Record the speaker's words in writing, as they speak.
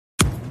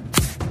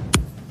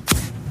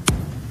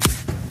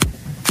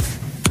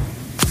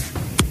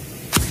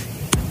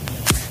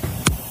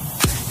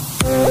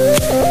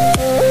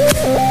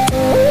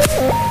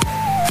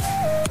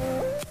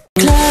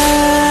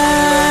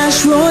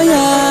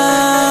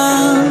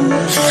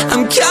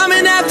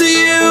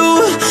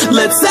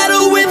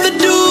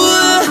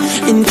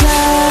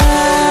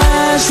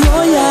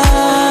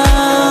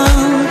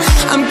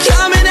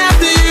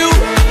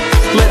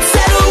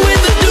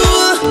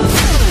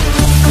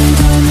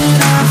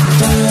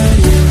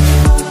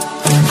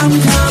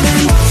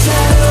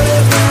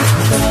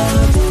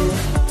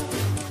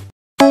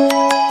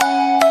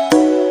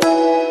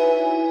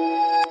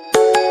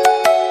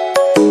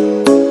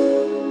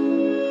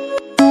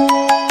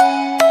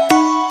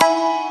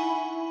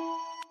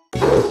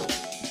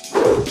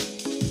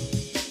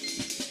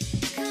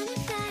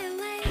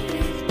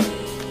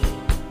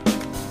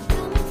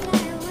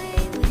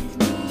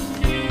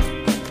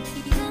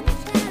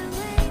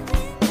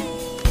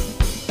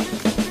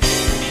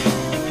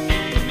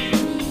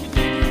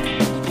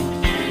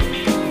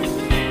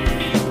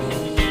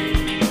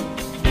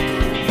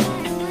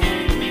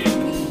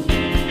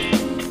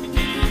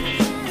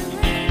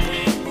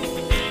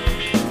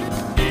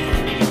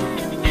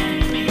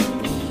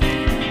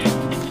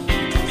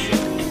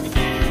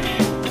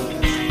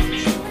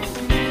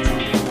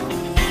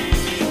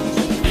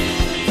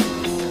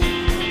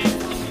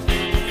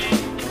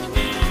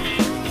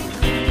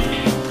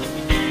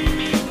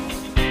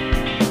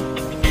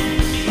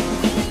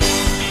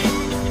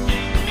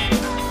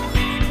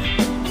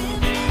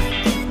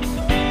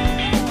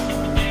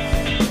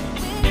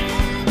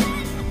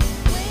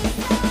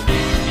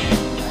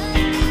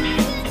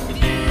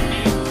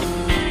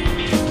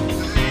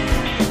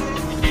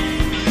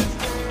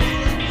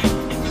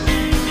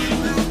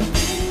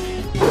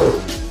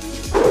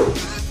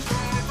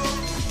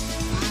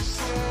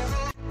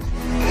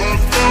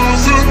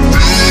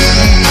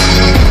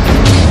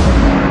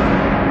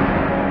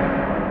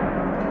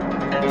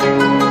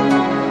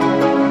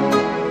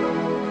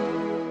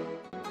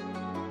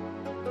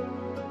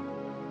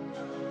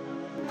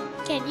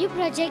can you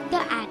project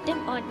the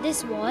atom on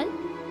this wall?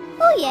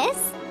 Oh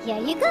yes,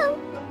 here you go.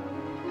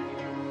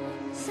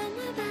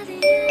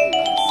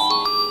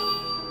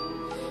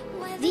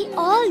 We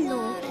all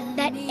know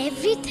that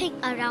everything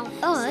around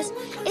us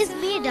is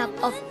made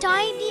up of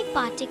tiny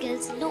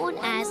particles known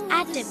as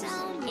atoms.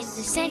 In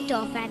the center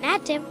of an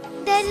atom,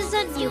 there is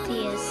a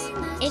nucleus.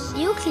 In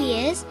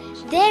nucleus,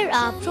 there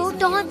are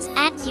protons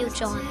and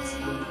neutrons.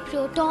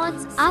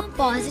 Protons are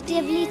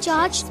positively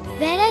charged,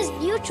 whereas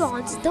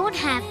neutrons don't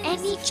have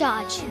any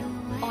charge.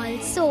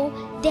 Also,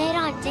 there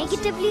are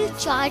negatively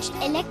charged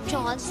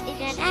electrons in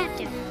an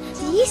atom.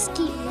 These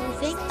keep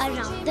moving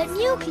around the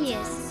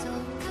nucleus.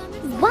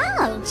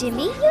 Wow,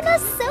 Jimmy, you know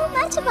so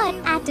much about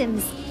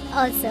atoms.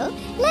 Also,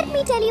 let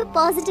me tell you,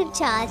 positive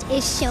charge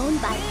is shown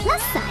by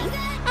plus sign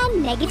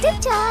and negative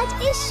charge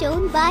is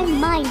shown by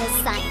minus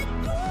sign.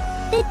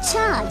 The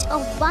charge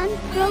of one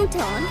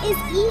proton is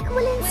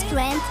equal in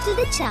strength to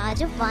the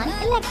charge of one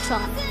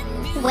electron.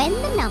 When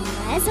the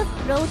numbers of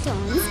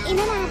protons in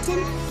an atom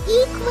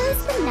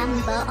equals the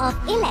number of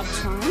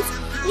electrons,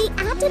 the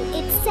atom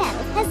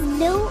itself has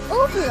no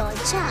overall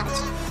charge.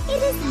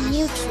 It is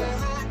neutral.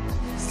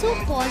 So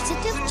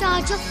positive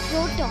charge of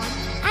proton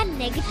and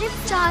negative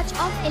charge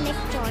of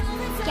electron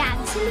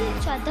cancel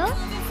each other?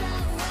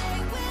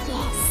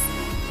 Yes.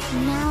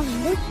 Now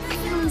look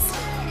closely.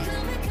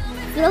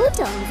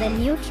 Protons and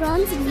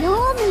neutrons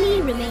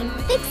normally remain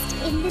fixed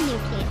in the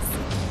nucleus.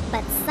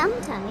 But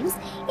sometimes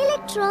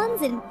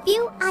electrons in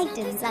few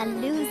items are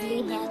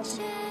loosely held.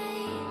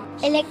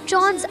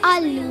 Electrons are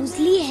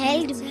loosely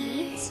held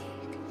means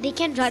they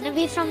can run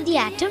away from the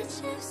atom?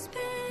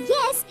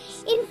 Yes,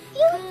 in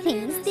few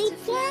things they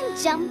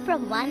can jump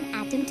from one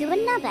atom to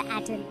another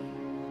atom.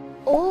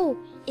 Oh,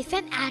 if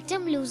an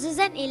atom loses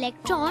an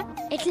electron,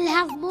 it will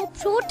have more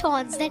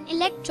protons than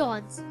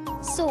electrons.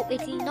 So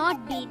it will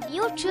not be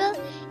neutral,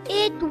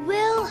 it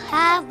will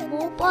have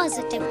more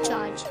positive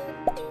charge.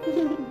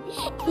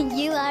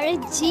 You are a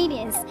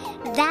genius.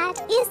 That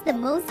is the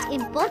most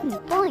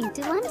important point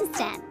to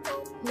understand.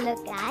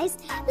 Look guys,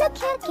 look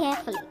here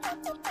carefully.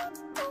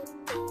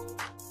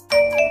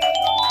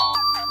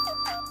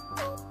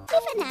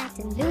 If an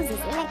atom loses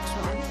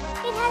electron,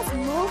 it has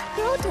more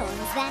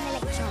protons than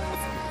electrons.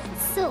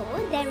 So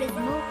there is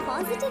more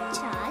positive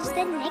charge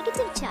than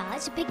negative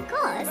charge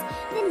because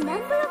the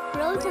number of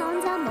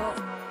protons are more.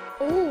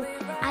 Oh,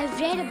 I've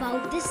read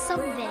about this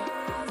somewhere.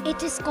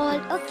 It is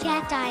called a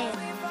cation.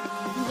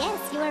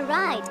 Yes, you are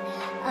right.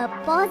 A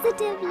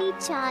positively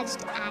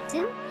charged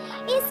atom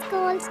is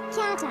called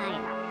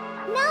cation.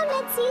 Now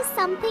let's see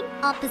something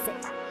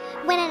opposite.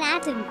 When an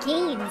atom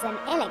gains an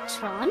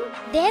electron,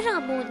 there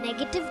are more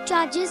negative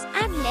charges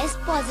and less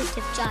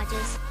positive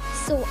charges.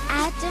 So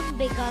atom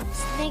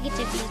becomes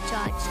negatively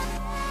charged.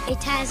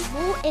 It has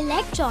more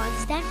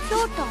electrons than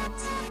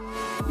protons.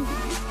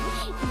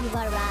 You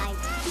are right.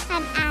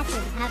 An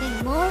atom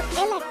having more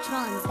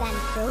electrons than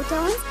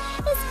protons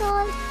is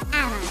called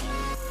anion.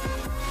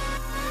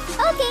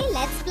 Okay,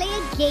 let's play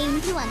a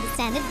game to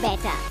understand it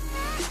better.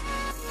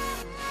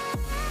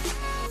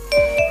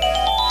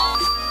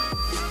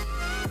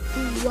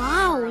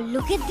 Wow,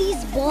 look at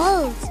these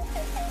balls.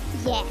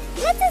 Yeah,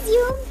 let's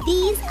assume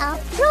these are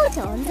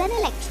protons and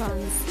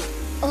electrons.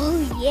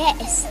 Oh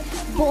yes,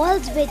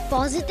 balls with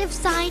positive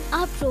sign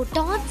are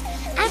protons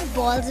and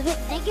balls with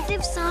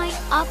negative sign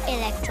are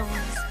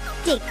electrons.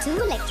 Take 2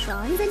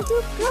 electrons and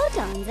 2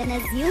 protons and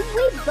assume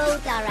we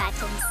both are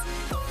atoms.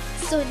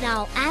 So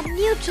now I'm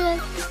neutral.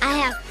 I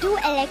have 2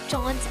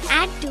 electrons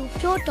and 2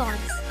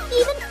 protons.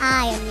 Even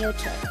I am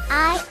neutral.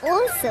 I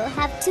also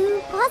have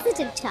 2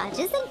 positive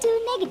charges and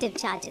 2 negative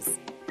charges.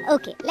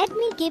 Okay, let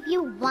me give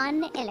you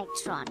 1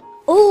 electron.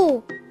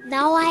 Oh,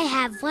 now I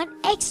have 1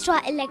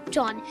 extra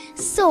electron,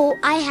 so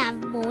I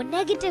have more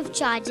negative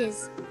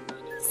charges.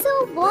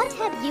 So what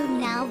have you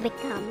now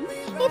become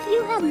if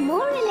you have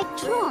more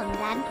electrons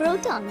than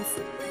protons?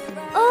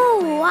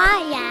 Oh, I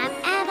am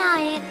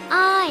anion.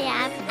 I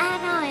am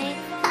anion.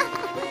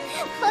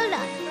 Hold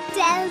on,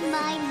 tell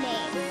my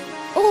name.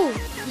 Oh,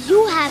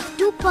 you have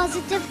 2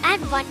 positive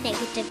and 1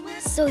 negative.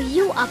 So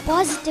you are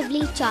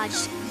positively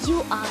charged.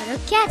 You are a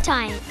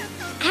cation.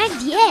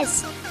 And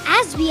yes,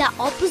 as we are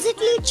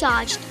oppositely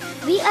charged,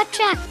 we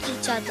attract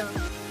each other.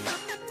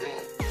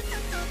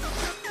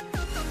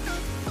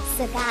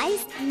 So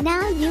guys,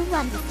 now you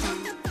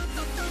understand.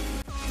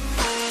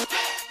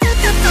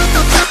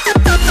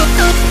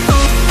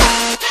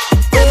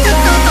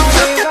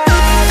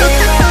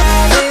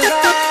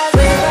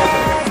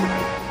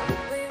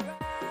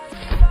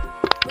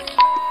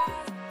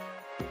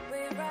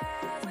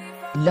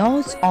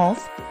 Laws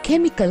of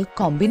chemical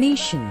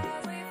combination.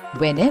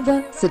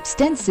 Whenever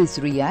substances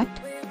react,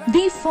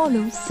 they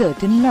follow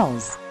certain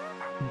laws.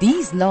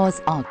 These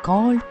laws are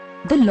called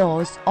the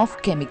laws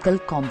of chemical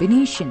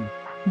combination.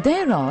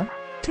 There are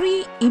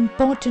 3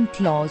 important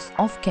laws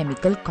of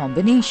chemical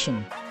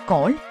combination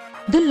called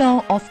the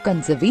law of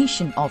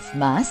conservation of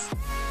mass,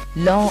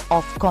 law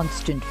of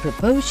constant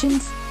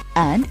proportions,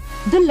 and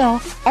the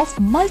law of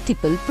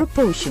multiple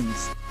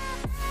proportions.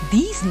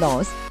 These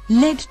laws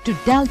led to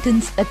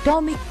Dalton's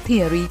atomic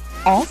theory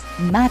of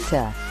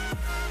matter.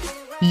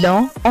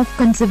 Law of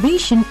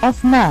conservation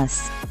of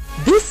mass.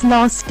 This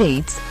law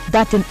states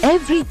that in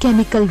every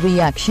chemical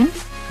reaction,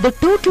 the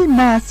total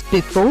mass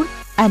before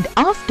and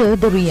after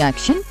the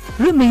reaction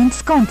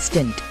remains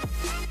constant.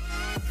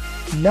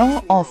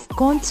 Law of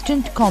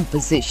constant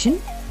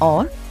composition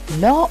or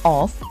law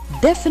of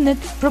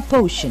definite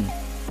proportion.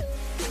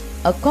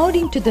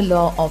 According to the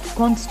law of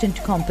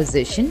constant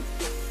composition,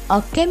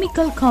 a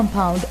chemical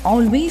compound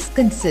always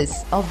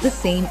consists of the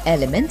same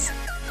elements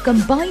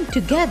combined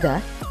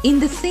together in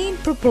the same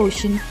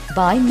proportion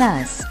by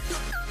mass.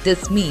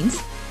 This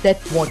means that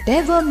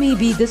whatever may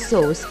be the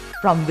source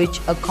from which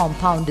a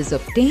compound is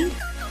obtained,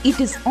 it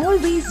is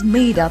always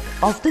made up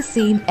of the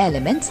same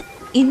elements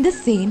in the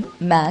same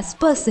mass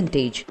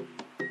percentage.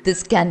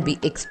 This can be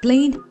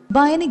explained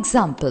by an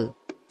example.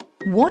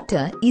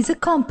 Water is a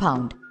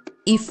compound.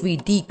 If we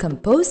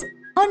decompose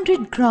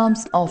 100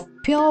 grams of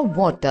pure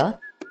water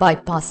by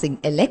passing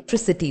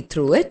electricity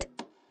through it,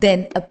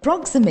 then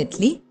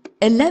approximately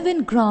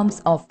 11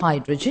 grams of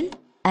hydrogen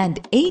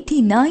and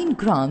 89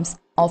 grams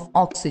of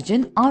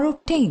oxygen are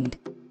obtained.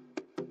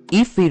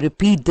 If we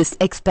repeat this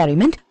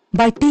experiment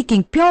by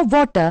taking pure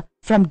water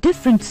from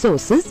different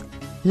sources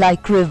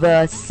like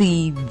river,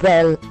 sea,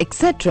 well,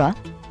 etc.,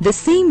 the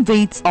same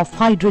weights of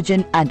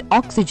hydrogen and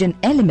oxygen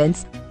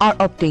elements are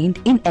obtained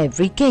in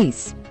every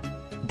case.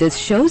 This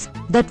shows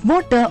that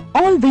water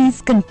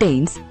always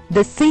contains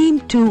the same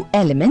two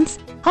elements,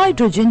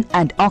 hydrogen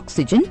and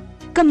oxygen,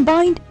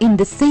 combined in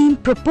the same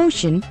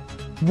proportion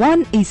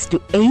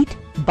 1:8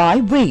 by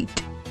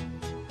weight.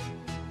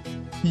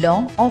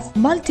 Law of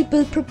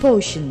multiple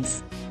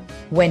proportions.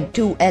 When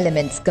two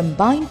elements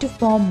combine to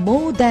form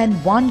more than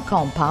one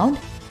compound,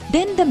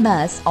 then the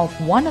mass of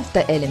one of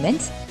the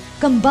elements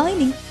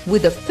combining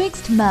with the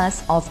fixed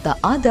mass of the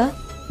other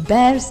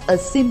bears a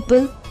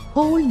simple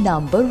whole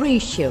number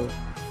ratio.